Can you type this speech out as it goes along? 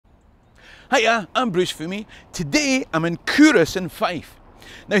Hiya, I'm Bruce Fummey. Today I'm in Culross in Fife.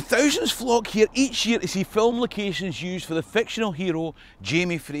 Now thousands flock here each year to see film locations used for the fictional hero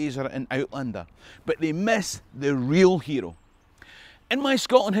Jamie Fraser in Outlander, but they miss the real hero. In my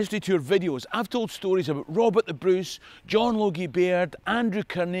Scotland History Tour videos, I've told stories about Robert the Bruce, John Logie Baird, Andrew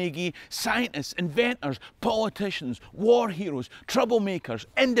Carnegie, scientists, inventors, politicians, war heroes, troublemakers,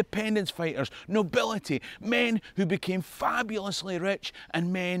 independence fighters, nobility, men who became fabulously rich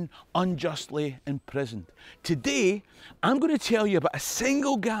and men unjustly imprisoned. Today, I'm going to tell you about a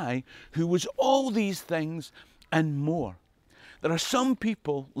single guy who was all these things and more. There are some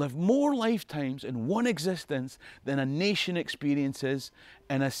people live more lifetimes in one existence than a nation experiences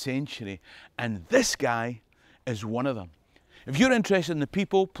in a century. And this guy is one of them. If you're interested in the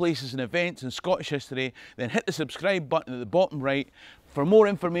people, places and events in Scottish history, then hit the subscribe button at the bottom right. For more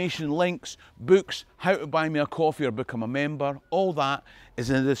information, links, books, how to buy me a coffee or become a member, all that is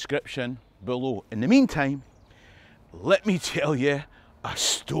in the description below. In the meantime, let me tell you a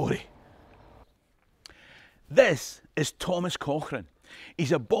story. This is Thomas Cochrane.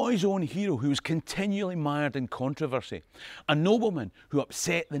 He's a boy's own hero who was continually mired in controversy, a nobleman who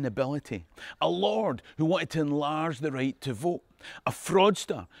upset the nobility, a lord who wanted to enlarge the right to vote, a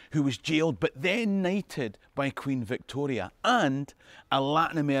fraudster who was jailed but then knighted by Queen Victoria, and a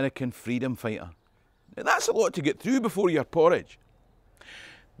Latin American freedom fighter. Now, that's a lot to get through before your porridge.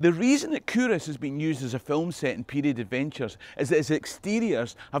 The reason that Culross has been used as a film set in period adventures is that its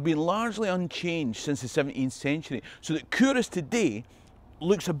exteriors have been largely unchanged since the 17th century, so that Culross today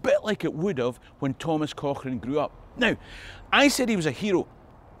looks a bit like it would have when Thomas Cochrane grew up. Now, I said he was a hero.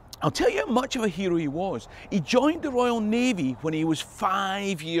 I'll tell you how much of a hero he was. He joined the Royal Navy when he was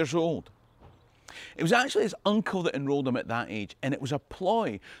 5 years old. It was actually his uncle that enrolled him at that age, and it was a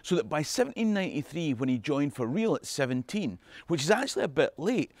ploy so that by 1793, when he joined for real at 17, which is actually a bit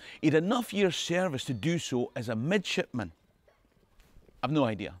late, he had enough years service to do so as a midshipman. I've no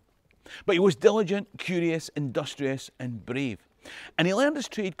idea. But he was diligent, curious, industrious and brave. And he learned his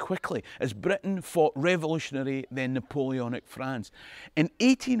trade quickly as Britain fought revolutionary, then Napoleonic France. In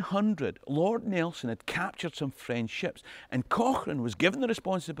 1800, Lord Nelson had captured some French ships, and Cochrane was given the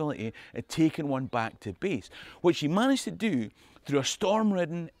responsibility of taking one back to base, which he managed to do through a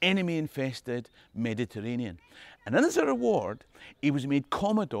storm-ridden, enemy-infested Mediterranean. And as a reward, he was made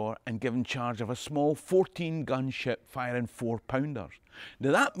Commodore and given charge of a small 14-gun ship firing 4-pounders.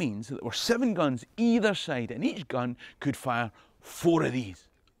 Now that means that there were 7 guns either side, and each gun could fire 4 of these.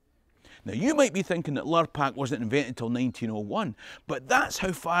 Now you might be thinking that Lurpak wasn't invented until 1901, but that's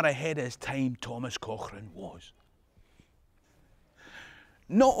how far ahead of his time Thomas Cochrane was.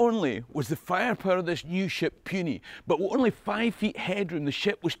 Not only was the firepower of this new ship puny, but with only 5 feet headroom, the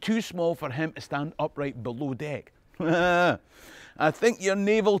ship was too small for him to stand upright below deck. I think your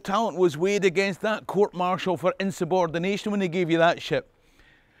naval talent was weighed against that court-martial for insubordination when they gave you that ship.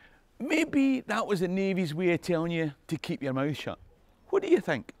 Maybe that was the Navy's way of telling you to keep your mouth shut. What do you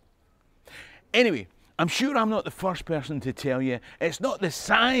think? Anyway, I'm sure I'm not the first person to tell you it's not the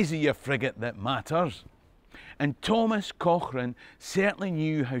size of your frigate that matters. And Thomas Cochrane certainly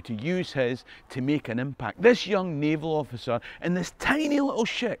knew how to use his to make an impact. This young naval officer in this tiny little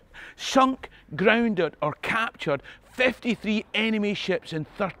ship sunk, grounded or captured 53 enemy ships in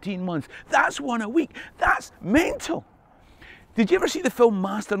 13 months. That's one a week. That's mental. Did you ever see the film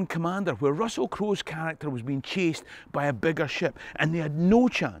Master and Commander, where Russell Crowe's character was being chased by a bigger ship and they had no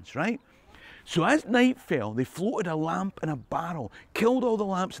chance, right? So as night fell, they floated a lamp in a barrel, killed all the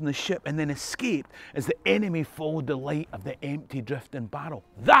lamps in the ship and then escaped as the enemy followed the light of the empty drifting barrel.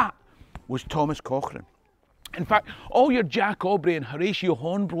 That was Thomas Cochrane. In fact, all your Jack Aubrey and Horatio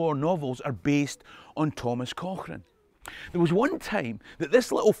Hornblower novels are based on Thomas Cochrane. There was one time that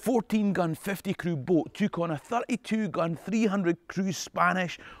this little 14-gun, 50-crew boat took on a 32-gun, 300-crew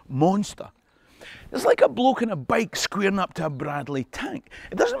Spanish monster. It's like a bloke on a bike squaring up to a Bradley tank.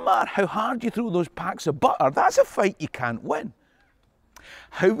 It doesn't matter how hard you throw those packs of butter, that's a fight you can't win.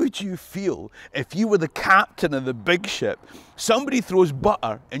 How would you feel if you were the captain of the big ship, somebody throws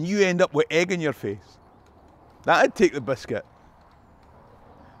butter and you end up with egg in your face? That'd take the biscuit.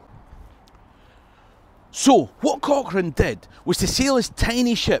 So, what Cochrane did was to sail his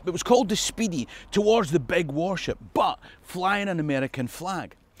tiny ship, it was called the Speedy, towards the big warship, but flying an American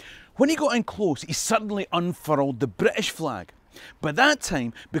flag. When he got in close, he suddenly unfurled the British flag. By that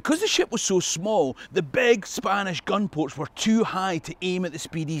time, because the ship was so small, the big Spanish gun ports were too high to aim at the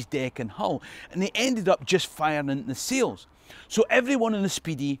Speedy's deck and hull, and they ended up just firing into the sails. So everyone in the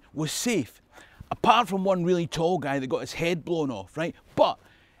Speedy was safe, apart from one really tall guy that got his head blown off, right? But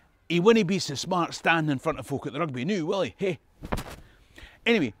he wouldn't be so smart standing in front of folk at the rugby new, will he? Hey.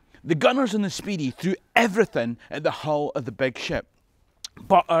 Anyway, The gunners on the Speedy threw everything at the hull of the big ship.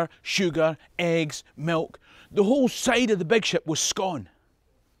 Butter, sugar, eggs, milk. The whole side of the big ship was scone.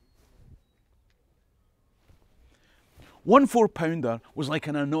 1 4-pounder was like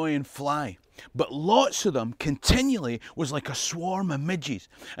an annoying fly, but lots of them continually was like a swarm of midges,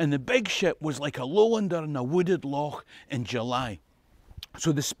 and the big ship was like a lowlander in a wooded loch in July.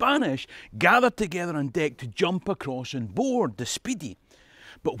 So the Spanish gathered together on deck to jump across and board the Speedy.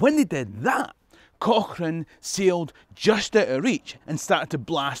 But when they did that, Cochrane sailed just out of reach and started to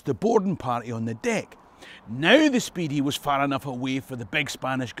blast the boarding party on the deck. Now the Speedy was far enough away for the big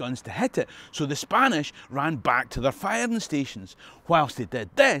Spanish guns to hit it, so the Spanish ran back to their firing stations. Whilst they did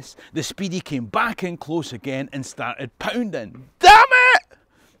this, the Speedy came back in close again and started pounding. Damn it!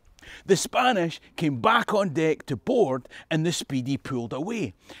 The Spanish came back on deck to board and the Speedy pulled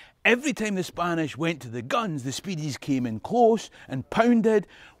away. Every time the Spanish went to the guns, the Speedies came in close and pounded.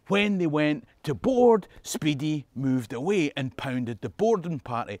 When they went to board, Speedy moved away and pounded the boarding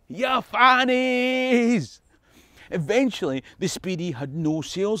party. Ya fannies! Eventually, the Speedy had no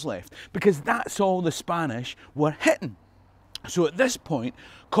sails left because that's all the Spanish were hitting. So at this point,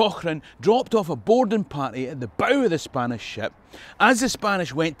 Cochrane dropped off a boarding party at the bow of the Spanish ship. As the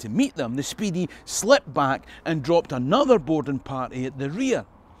Spanish went to meet them, the Speedy slipped back and dropped another boarding party at the rear.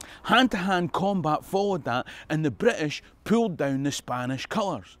 Hand-to-hand combat followed that, and the British pulled down the Spanish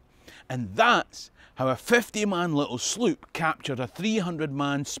colours. And that's how a 50-man little sloop captured a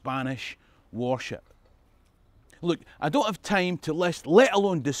 300-man Spanish warship. Look, I don't have time to list, let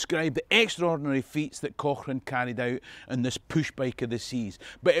alone describe, the extraordinary feats that Cochrane carried out on this pushbike of the seas,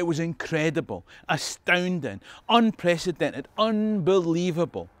 but it was incredible, astounding, unprecedented,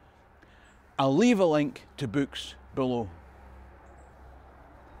 unbelievable. I'll leave a link to books below.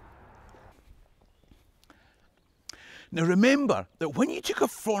 Now remember that when you took a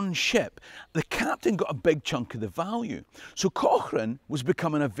foreign ship, the captain got a big chunk of the value. So Cochrane was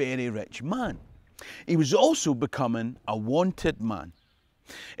becoming a very rich man. He was also becoming a wanted man.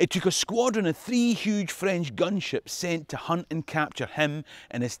 It took a squadron of 3 huge French gunships sent to hunt and capture him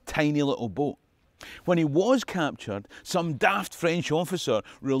in his tiny little boat. When he was captured, some daft French officer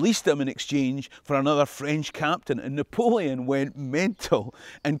released him in exchange for another French captain, and Napoleon went mental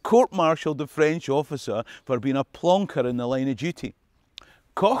and court-martialed the French officer for being a plonker in the line of duty.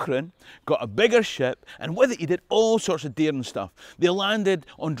 Cochrane got a bigger ship, and with it he did all sorts of daring stuff. They landed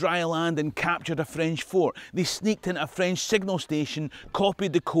on dry land and captured a French fort. They sneaked into a French signal station,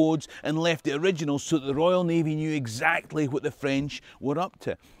 copied the codes and left the originals so that the Royal Navy knew exactly what the French were up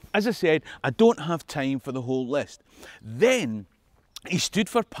to. As I said, I don't have time for the whole list. Then he stood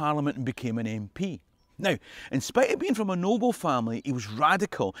for Parliament and became an MP. Now, in spite of being from a noble family, he was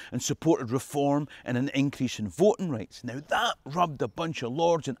radical and supported reform and an increase in voting rights. Now, that rubbed a bunch of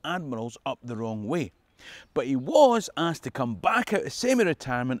lords and admirals up the wrong way. But he was asked to come back out of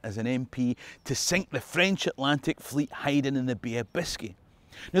semi-retirement as an MP to sink the French Atlantic fleet hiding in the Bay of Biscay.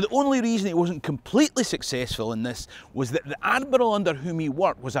 Now, the only reason he wasn't completely successful in this was that the admiral under whom he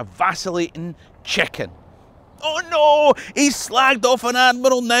worked was a vacillating chicken. Oh no, he's slagged off an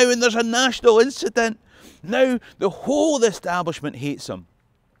admiral now and there's a national incident. Now the whole establishment hates him.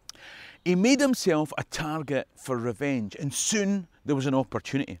 He made himself a target for revenge, and soon there was an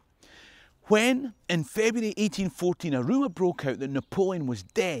opportunity. When, in February 1814, a rumour broke out that Napoleon was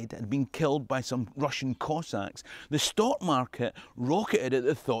dead and been killed by some Russian Cossacks, the stock market rocketed at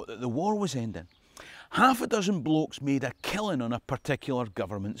the thought that the war was ending. Half a dozen blokes made a killing on a particular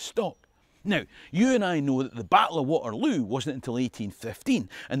government stock. Now, you and I know that the Battle of Waterloo wasn't until 1815,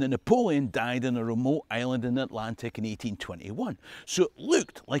 and that Napoleon died on a remote island in the Atlantic in 1821, so it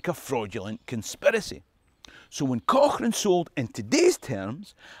looked like a fraudulent conspiracy. So when Cochrane sold, in today's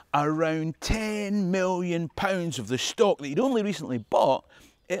terms, around £10 million of the stock that he'd only recently bought,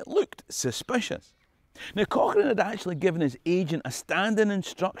 it looked suspicious. Now, Cochrane had actually given his agent a standing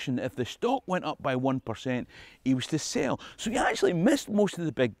instruction that if the stock went up by 1%, he was to sell. So he actually missed most of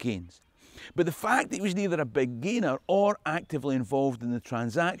the big gains. But the fact that he was neither a big gainer or actively involved in the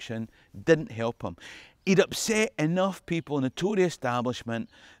transaction didn't help him. He'd upset enough people in the Tory establishment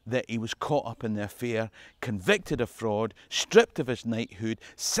that he was caught up in the affair, convicted of fraud, stripped of his knighthood,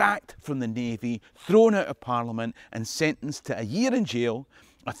 sacked from the Navy, thrown out of Parliament and sentenced to a year in jail,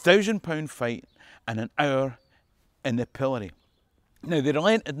 a £1,000 fine and an hour in the pillory. Now, they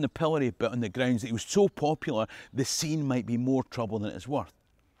relented in the pillory bit on the grounds that he was so popular the scene might be more trouble than it's worth.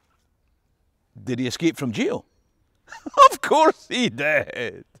 Did he escape from jail? Of course he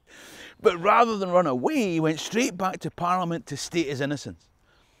did. But rather than run away, he went straight back to Parliament to state his innocence.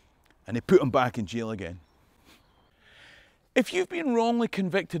 And they put him back in jail again. If you've been wrongly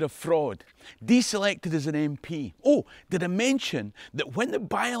convicted of fraud, deselected as an MP, oh, did I mention that when the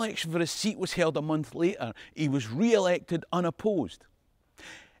by-election for his seat was held a month later, he was re-elected unopposed?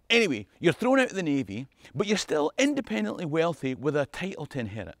 Anyway, you're thrown out of the Navy, but you're still independently wealthy with a title to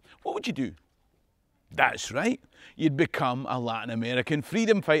inherit. What would you do? That's right, you'd become a Latin American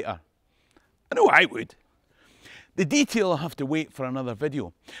freedom fighter. I know I would. The detail will have to wait for another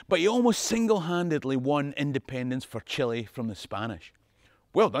video, but he almost single-handedly won independence for Chile from the Spanish.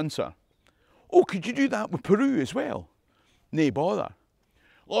 Well done, sir. Oh, could you do that with Peru as well? Nay bother.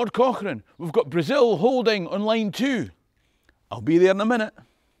 Lord Cochrane, we've got Brazil holding on line 2. I'll be there in a minute.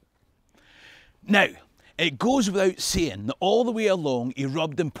 Now, it goes without saying that all the way along he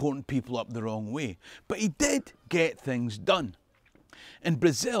rubbed important people up the wrong way, but he did get things done. In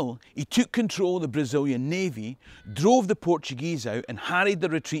Brazil, he took control of the Brazilian Navy, drove the Portuguese out and harried the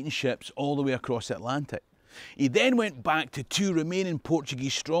retreating ships all the way across the Atlantic. He then went back to 2 remaining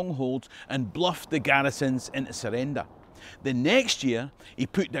Portuguese strongholds and bluffed the garrisons into surrender. The next year, he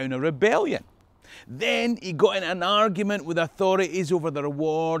put down a rebellion. Then he got in an argument with authorities over the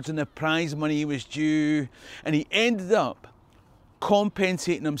rewards and the prize money he was due, and he ended up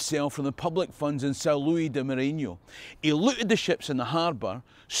compensating himself from the public funds in São Luís de Maranhão. He looted the ships in the harbour,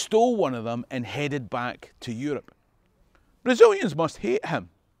 stole one of them and headed back to Europe. Brazilians must hate him.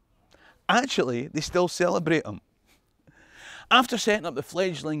 Actually, they still celebrate him. After setting up the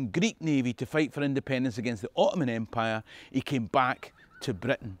fledgling Greek navy to fight for independence against the Ottoman Empire, he came back to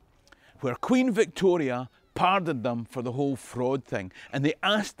Britain, where Queen Victoria pardoned them for the whole fraud thing, and they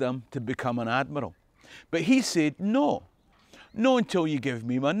asked him to become an admiral. But he said, no. Not until you give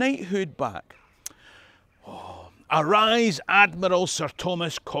me my knighthood back. Oh, arise, Admiral Sir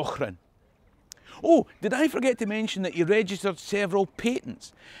Thomas Cochrane. Oh, did I forget to mention that he registered several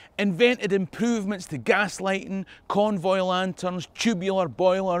patents, invented improvements to gas lighting, convoy lanterns, tubular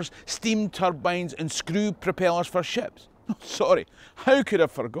boilers, steam turbines and screw propellers for ships? Oh, sorry, how could I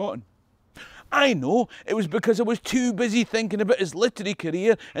have forgotten? I know, it was because I was too busy thinking about his literary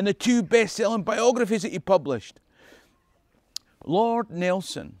career and the 2 best-selling biographies that he published. Lord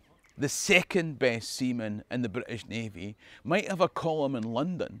Nelson, the 2nd best seaman in the British Navy, might have a column in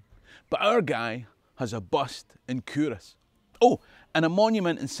London, but our guy has a bust in Culross. Oh, and a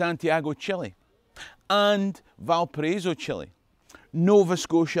monument in Santiago, Chile, and Valparaiso, Chile, Nova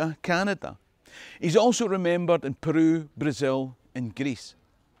Scotia, Canada. He's also remembered in Peru, Brazil, and Greece.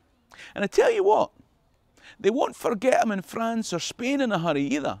 And I tell you what, they won't forget him in France or Spain in a hurry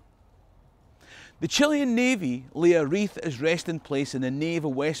either. The Chilean Navy lay a wreath at his resting place in the nave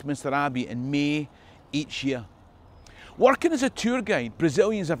of Westminster Abbey in May each year. Working as a tour guide,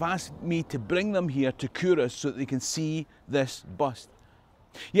 Brazilians have asked me to bring them here to Culross so that they can see this bust.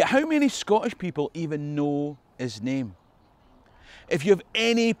 Yet how many Scottish people even know his name? If you have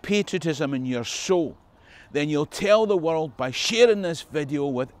any patriotism in your soul, then you'll tell the world by sharing this video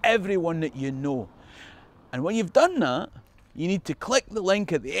with everyone that you know. And when you've done that, you need to click the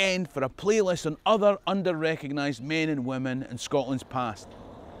link at the end for a playlist on other under-recognised men and women in Scotland's past.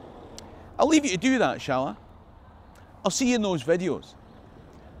 I'll leave you to do that, shall I? I'll see you in those videos.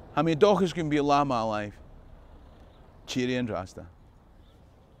 How many dochas can be a llama alive? Cheery and Rasta.